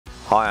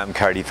Hi, I'm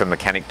Cody from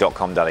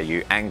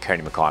Mechanic.com.au and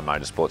Cody Mackay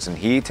Motorsports, and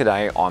here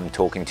today I'm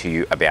talking to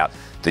you about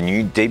the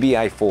new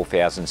DBA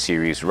 4000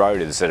 Series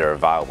Rotors that are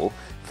available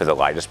for the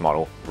latest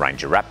model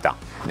Ranger Raptor.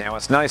 Now,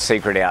 it's no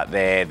secret out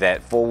there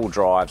that four-wheel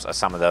drives are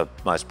some of the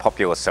most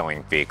popular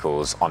selling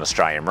vehicles on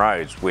Australian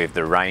roads, with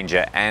the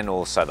Ranger and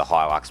also the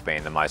Hilux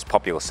being the most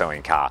popular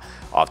selling car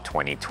of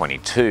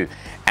 2022.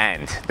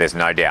 And there's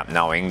no doubt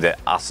knowing that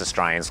us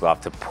Australians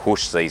love to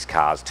push these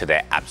cars to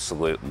their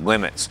absolute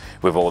limits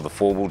with all the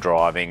four-wheel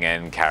driving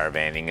and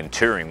caravanning and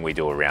touring we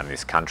do around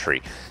this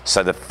country.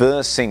 So the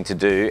first thing to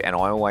do, and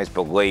I always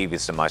believe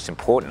is the most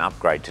important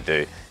upgrade to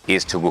do,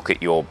 is to look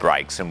at your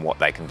brakes and what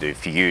they can do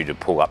for you to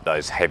pull up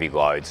those heavy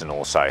loads and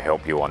also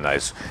help you on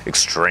those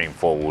extreme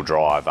four-wheel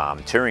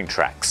drive touring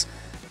tracks.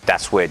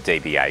 That's where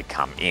DBA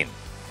come in.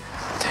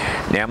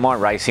 Now, my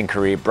racing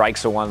career,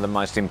 brakes are one of the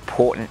most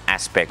important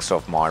aspects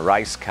of my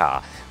race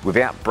car.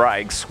 Without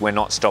brakes, we're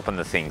not stopping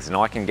the things, and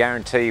I can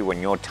guarantee you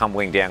when you're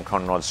tumbling down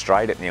Conrod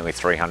Straight at nearly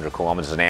 300 kilometres an